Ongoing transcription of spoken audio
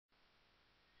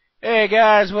Hey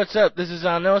guys, what's up? This is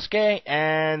Anosuke,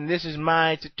 and this is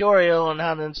my tutorial on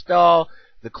how to install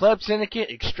the Club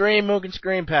Syndicate-Xtreme Mugen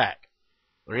Screen Pack.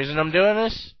 The reason I'm doing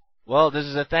this? Well, this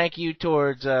is a thank you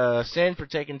towards Sin for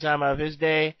taking time out of his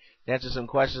day to answer some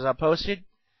questions I posted,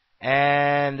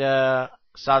 and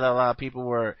saw that a lot of people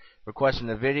were requesting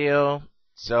the video,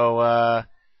 so I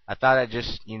thought I'd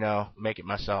just, make it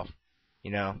myself,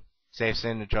 save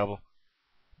Sin the trouble.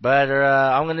 But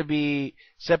I'm going to be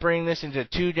separating this into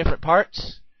two different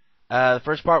parts. The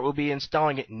first part will be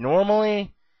installing it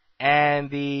normally, and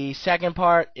the second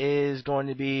part is going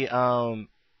to be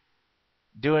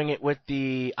doing it with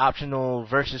the optional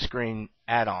versus screen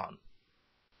add-on.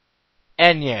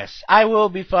 And yes, I will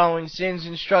be following Sin's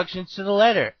instructions to the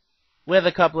letter, with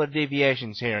a couple of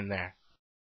deviations here and there.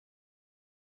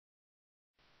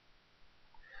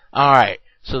 Alright,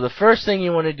 so the first thing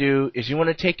you want to do is you want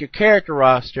to take your character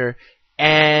roster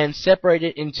and separate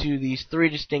it into these three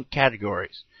distinct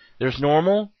categories. There's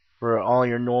normal, for all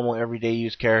your normal everyday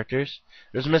use characters.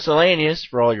 There's miscellaneous,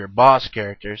 for all your boss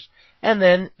characters. And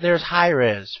then there's high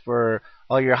res, for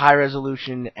all your high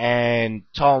resolution and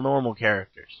tall normal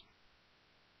characters.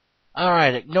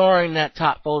 Alright, ignoring that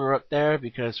top folder up there,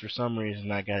 because for some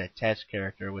reason I got a test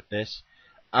character with this.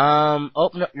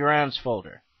 Open up your rounds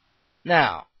folder.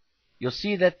 Now, you'll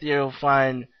see that you'll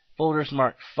find folders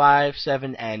marked 5,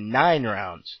 7, and 9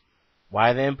 rounds. Why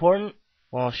are they important?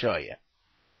 Well, I'll show you.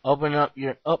 Opening up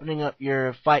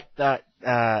your fight.def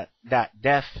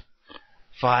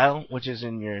file, which is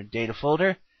in your data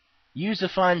folder. Use the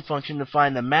find function to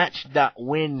find the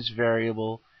match.wins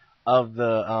variable of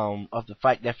the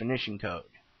fight definition code.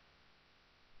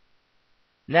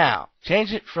 Now,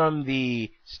 change it from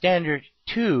the standard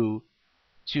 2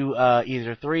 to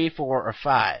either 3, 4, or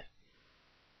 5.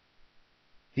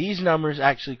 These numbers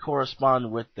actually correspond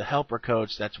with the helper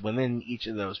codes that's within each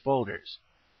of those folders.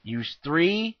 Use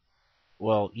 5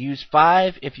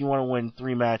 if you want to win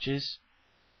 3 matches,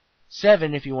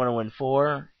 7 if you want to win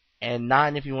 4, and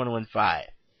 9 if you want to win 5.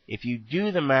 If you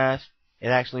do the math, it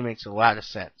actually makes a lot of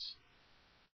sense.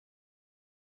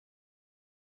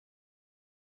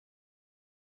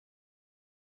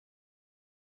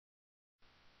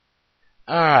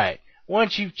 Alright,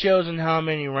 once you've chosen how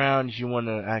many rounds you want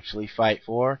to actually fight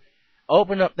for,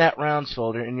 open up that rounds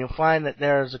folder and you'll find that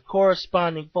there is a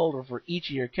corresponding folder for each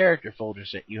of your character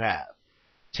folders that you have.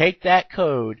 Take that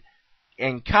code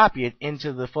and copy it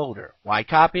into the folder. Why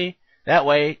copy? That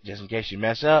way, just in case you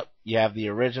mess up, you have the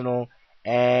original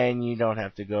and you don't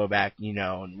have to go back,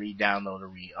 and re-download or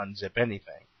re-unzip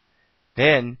anything.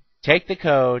 Then, take the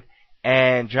code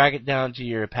and drag it down to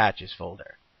your patches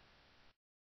folder.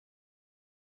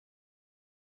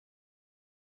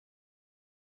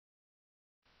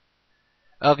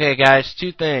 Okay guys,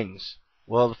 two things.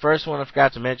 Well, the first one I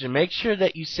forgot to mention, make sure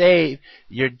that you save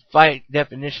your fight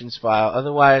definitions file,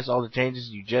 otherwise all the changes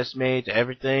you just made to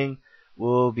everything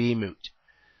will be moot.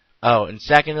 Oh, and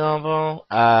second of all,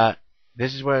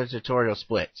 this is where the tutorial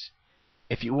splits.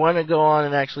 If you want to go on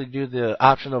and actually do the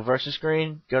optional versus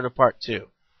screen, go to part 2.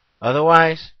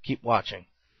 Otherwise, keep watching.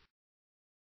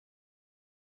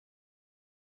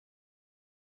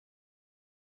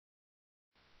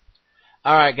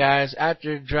 Alright guys,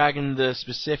 after dragging the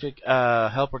specific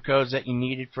helper codes that you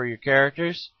needed for your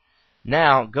characters,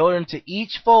 now go into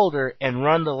each folder and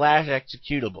run the lash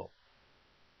executable.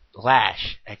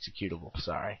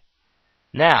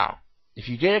 Now, if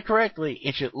you did it correctly,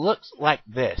 it should look like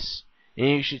this. And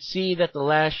you should see that the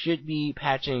lash should be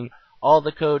patching all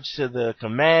the codes to the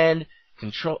command,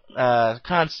 control,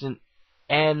 constant,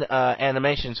 and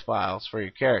animations files for your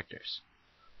characters.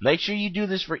 Make sure you do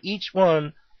this for each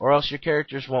one, or else your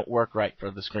characters won't work right for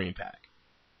the screen pack.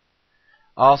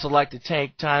 I also like to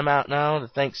take time out now to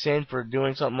thank Sin for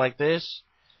doing something like this,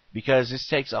 because this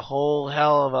takes a whole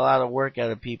hell of a lot of work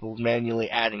out of people manually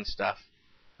adding stuff.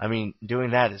 I mean, doing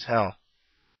that is hell.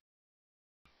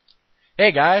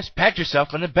 Hey guys, pat yourself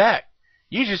on the back.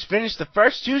 You just finished the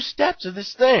first 2 steps of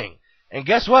this thing. And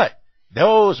guess what?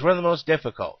 Those were the most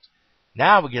difficult.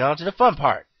 Now we get on to the fun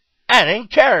part, adding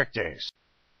characters.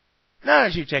 Now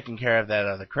that you've taken care of that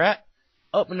other crap,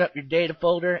 open up your data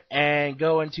folder and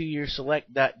go into your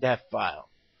select.def file.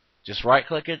 Just right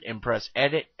click it and press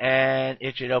edit and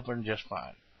it should open just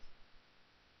fine.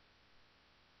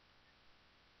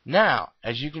 Now,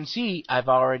 as you can see, I've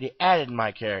already added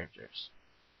my characters.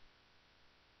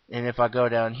 And if I go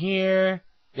down here,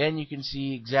 then you can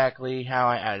see exactly how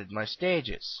I added my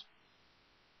stages.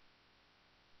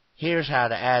 Here's how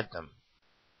to add them.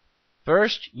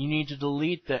 First, you need to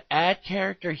delete the add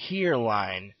character here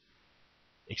line,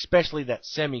 especially that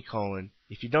semicolon.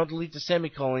 If you don't delete the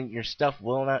semicolon, your stuff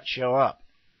will not show up.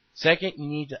 Second, you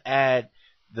need to add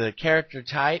the character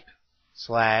type /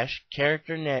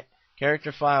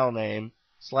 character file name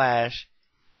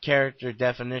 / character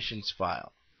definitions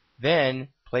file. Then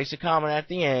place a comma at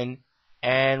the end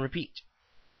and repeat.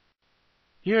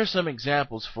 Here are some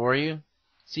examples for you.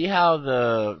 See how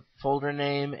the folder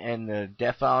name and the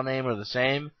def file name are the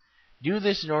same? Do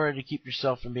this in order to keep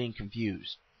yourself from being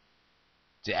confused.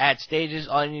 To add stages,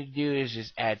 all you need to do is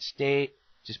just add state,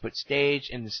 just put stage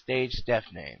in the stage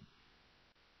def name.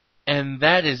 And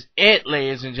that is it,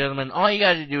 ladies and gentlemen. All you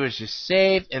got to do is just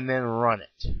save and then run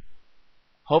it.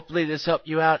 Hopefully this helped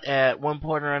you out at one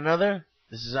point or another.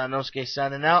 This is Anosuke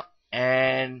signing out,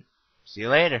 and see you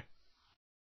later.